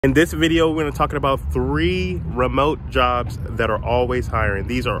In this video, we're going to talk about 3 remote jobs that are always hiring.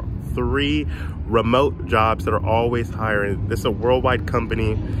 These are 3 remote jobs that are always hiring. This is a worldwide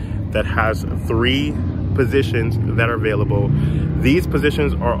company that has 3 positions that are available. These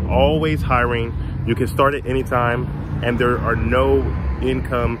positions are always hiring. You can start at any time, and there are no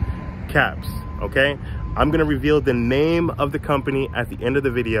income caps, okay? I'm going to reveal the name of the company at the end of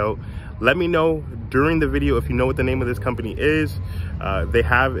the video. Let me know during the video if you know what the name of this company is. They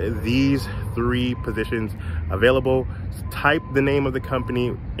have these 3 positions available. Type the name of the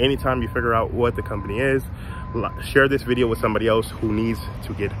company anytime you figure out what the company is. Share this video with somebody else who needs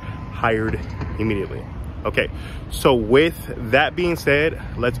to get hired immediately. Okay, so with that being said,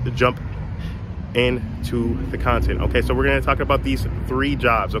 let's jump into the content. Okay, so we're going to talk about these 3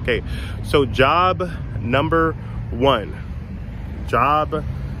 jobs. Okay, so job number 1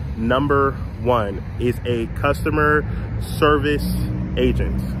 is a customer service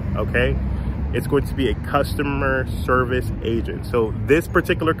agent. Okay, it's going to be a customer service agent. So this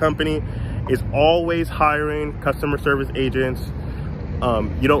particular company is always hiring customer service agents.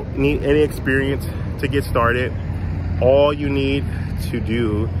 You don't need any experience to get started. All you need to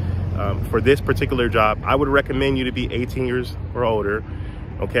do for this particular job, I would recommend you to be 18 years or older.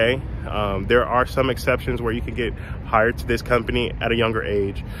 Okay, there are some exceptions where you can get hired to this company at a younger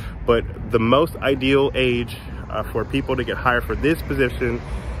age, but the most ideal age for people to get hired for this position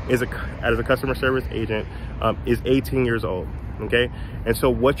is as a customer service agent is 18 years old. Okay, and so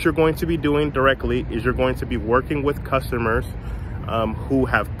what you're going to be doing directly is you're going to be working with customers who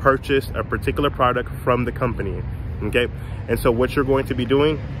have purchased a particular product from the company. Okay, and so what you're going to be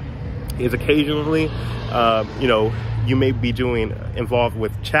doing is occasionally, you may be involved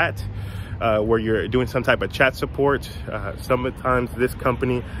with chat, where you're doing some type of chat support. Sometimes this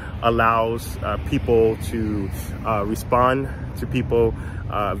company allows people to respond to people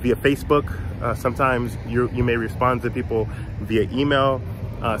via Facebook. Sometimes you may respond to people via email.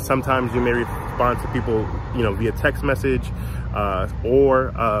 Sometimes you may respond to people, via text message,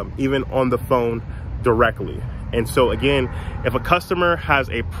 or even on the phone directly. And so again, if a customer has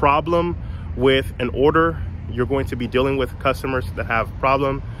a problem with an order, you're going to be dealing with customers that have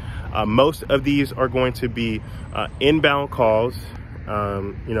problem. Most of these are going to be inbound calls.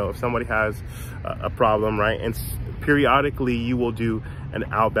 If somebody has a problem, right? And periodically you will do an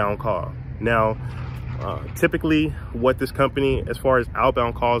outbound call. Now, typically what this company, as far as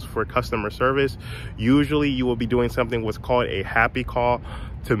outbound calls for customer service, usually you will be doing something what's called a happy call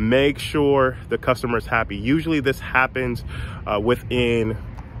to make sure the customer is happy. Usually this happens within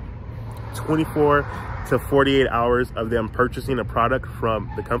 24 to 48 hours of them purchasing a product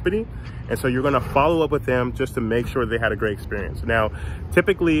from the company. And so you're going to follow up with them just to make sure they had a great experience. Now,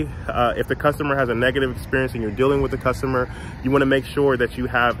 typically, if the customer has a negative experience and you're dealing with the customer, you want to make sure that you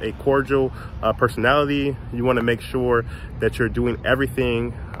have a cordial personality. You want to make sure that you're doing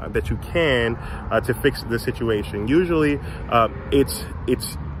everything that you can to fix the situation. Usually,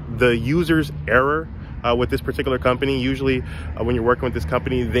 it's the user's error. With this particular company, usually when you're working with this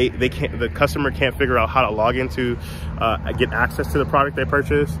company, the customer can't figure out how to log into get access to the product they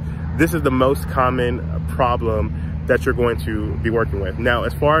purchased. This is the most common problem that you're going to be working with. Now,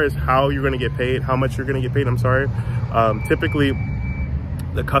 as far as how you're going to get paid, how much you're going to get paid, I'm sorry. Typically,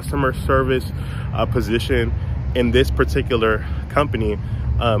 the customer service position in this particular company,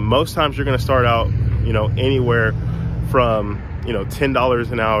 most times you're going to start out, anywhere from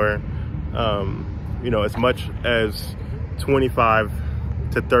 $10 an hour. As much as $25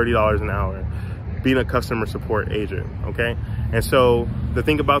 to $30 an hour being a customer support agent. Okay, and so the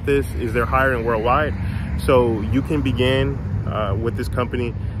thing about this is they're hiring worldwide, so you can begin with this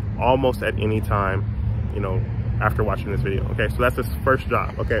company almost at any time, after watching this video. Okay, so that's the first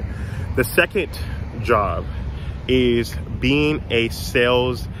job. Okay, the second job is being a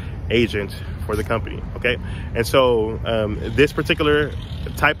sales agent for the company. Okay, and so this particular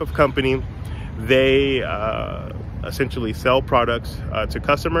type of company, they essentially sell products to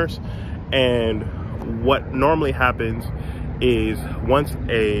customers, and what normally happens is once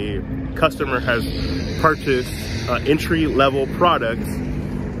a customer has purchased entry-level products,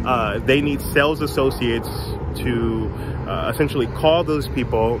 they need sales associates to essentially call those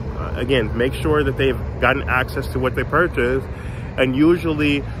people, again, make sure that they've gotten access to what they purchased, and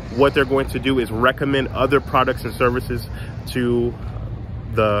usually what they're going to do is recommend other products and services to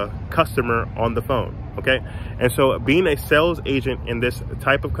the customer on the phone. Okay, and so being a sales agent in this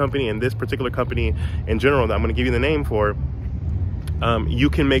type of company, in this particular company in general that I'm going to give you the name for, you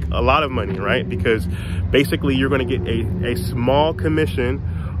can make a lot of money, right? Because basically you're going to get a small commission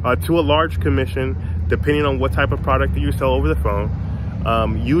to a large commission depending on what type of product that you sell over the phone.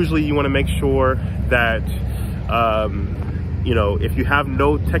 Usually you want to make sure that, you know, if you have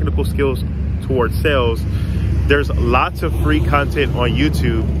no technical skills towards sales, there's lots of free content on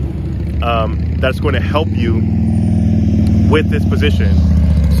YouTube that's going to help you with this position.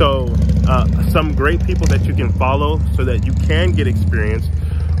 So some great people that you can follow so that you can get experience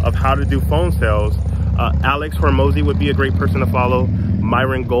of how to do phone sales. Alex Hormozi would be a great person to follow.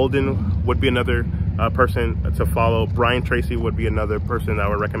 Myron Golden would be another person to follow. Brian Tracy would be another person that I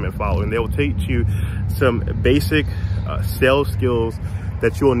would recommend following. They will teach you some basic sales skills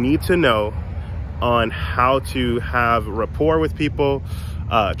that you'll need to know on how to have rapport with people.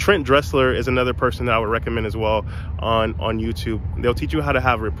 Trent Dressler is another person that I would recommend as well on YouTube. They'll teach you how to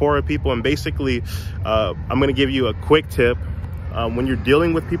have rapport with people. And basically, I'm going to give you a quick tip. When you're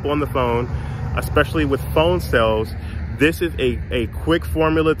dealing with people on the phone, especially with phone sales, this is a quick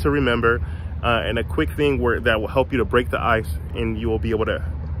formula to remember and a quick thing that will help you to break the ice and you will be able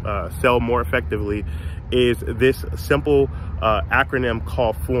to sell more effectively, is this simple acronym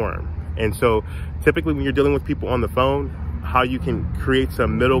called FORM. And so typically when you're dealing with people on the phone, how you can create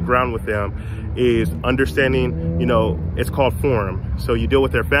some middle ground with them is understanding, you know, it's called FORM. So you deal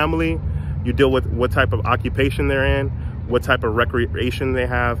with their family, you deal with what type of occupation they're in, what type of recreation they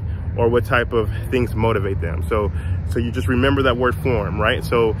have, or what type of things motivate them. So you just remember that word FORM, right?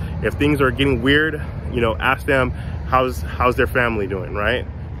 So if things are getting weird, you know, ask them, how's their family doing, right?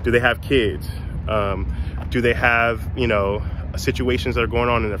 Do they have kids? Do they have, you know, situations that are going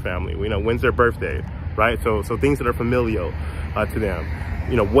on in their family? You know, when's their birthday, right? So things that are familial to them.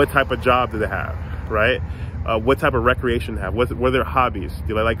 You know, what type of job do they have, right? What type of recreation they have? What are their hobbies?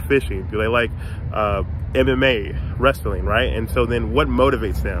 Do they like fishing? Do they like MMA, wrestling, right? And so then what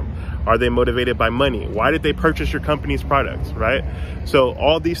motivates them? Are they motivated by money? Why did they purchase your company's products, right? So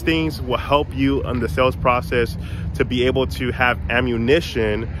all these things will help you on the sales process to be able to have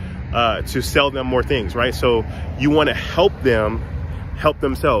ammunition to sell them more things, right? So you want to help them help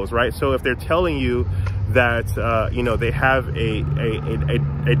themselves, right? So if they're telling you that, you know, they have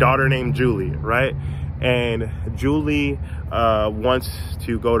a daughter named Julie, right? And Julie wants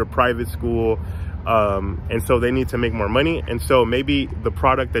to go to private school, and so they need to make more money. And so maybe the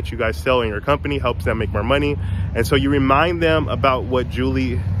product that you guys sell in your company helps them make more money. And so you remind them about what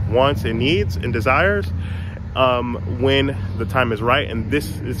Julie wants and needs and desires when the time is right. And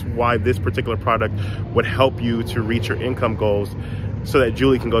this is why this particular product would help you to reach your income goals so that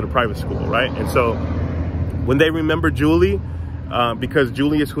Julie can go to private school, right? And so when they remember Julie, because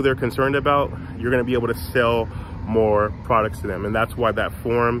Julie is who they're concerned about, you're going to be able to sell more products to them. And that's why that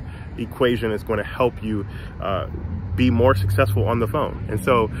FORM equation is going to help you be more successful on the phone. And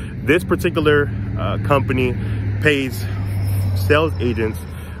so this particular company pays sales agents,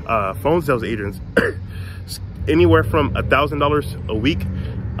 phone sales agents, anywhere from $1,000 a week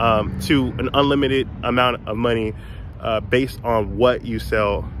to an unlimited amount of money based on what you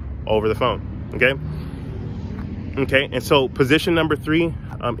sell over the phone. Okay, and so position number 3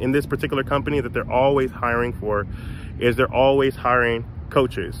 in this particular company that they're always hiring for is they're always hiring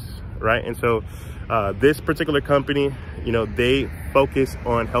coaches, right? And so this particular company, you know, they focus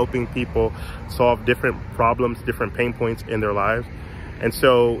on helping people solve different problems, different pain points in their lives. And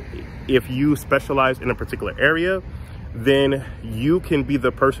so if you specialize in a particular area, then you can be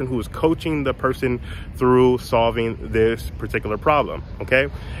the person who is coaching the person through solving this particular problem, okay?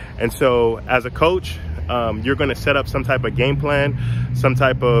 And so as a coach, you're going to set up some type of game plan, some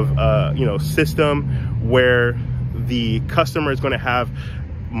type of you know, system where the customer is going to have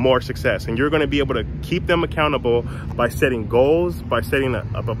more success, and you're going to be able to keep them accountable by setting goals, by setting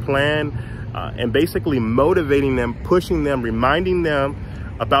up a plan, and basically motivating them, pushing them, reminding them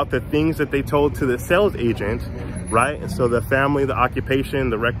about the things that they told to the sales agent, right? And so the family, the occupation,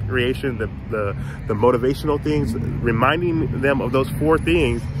 the recreation, the motivational things, reminding them of those 4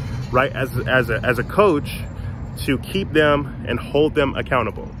 things, right? As a coach, to keep them and hold them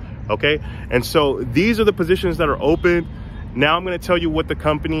accountable, okay? And so these are the positions that are open. Now I'm going to tell you what the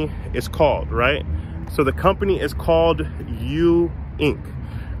company is called, right? So the company is called You Inc.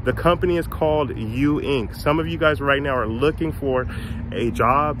 The company is called You Inc. Some of you guys right now are looking for a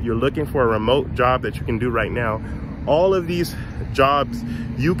job. You're looking for a remote job that you can do right now. All of these jobs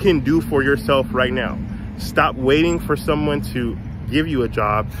you can do for yourself right now. Stop waiting for someone to give you a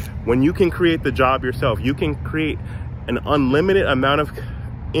job when you can create the job yourself. You can create an unlimited amount of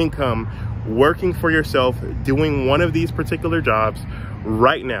income working for yourself, doing one of these particular jobs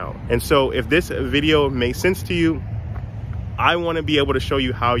right now. And so if this video makes sense to you, I want to be able to show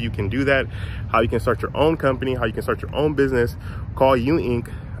you how you can do that, how you can start your own company, how you can start your own business called You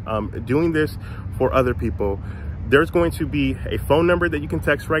Inc. Doing this for other people, there's going to be a phone number that you can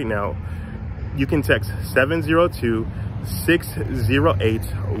text right now. You can text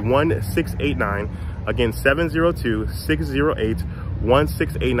 702-608-1689. Again,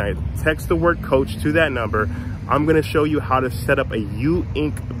 702-608-1689. Text the word coach to that number. I'm going to show you how to set up a U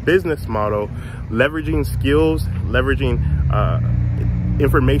Inc. business model, leveraging skills, leveraging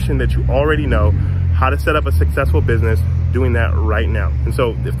information that you already know, how to set up a successful business, doing that right now. And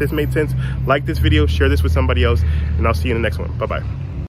so if this made sense, like this video, share this with somebody else, and I'll see you in the next one. Bye-bye.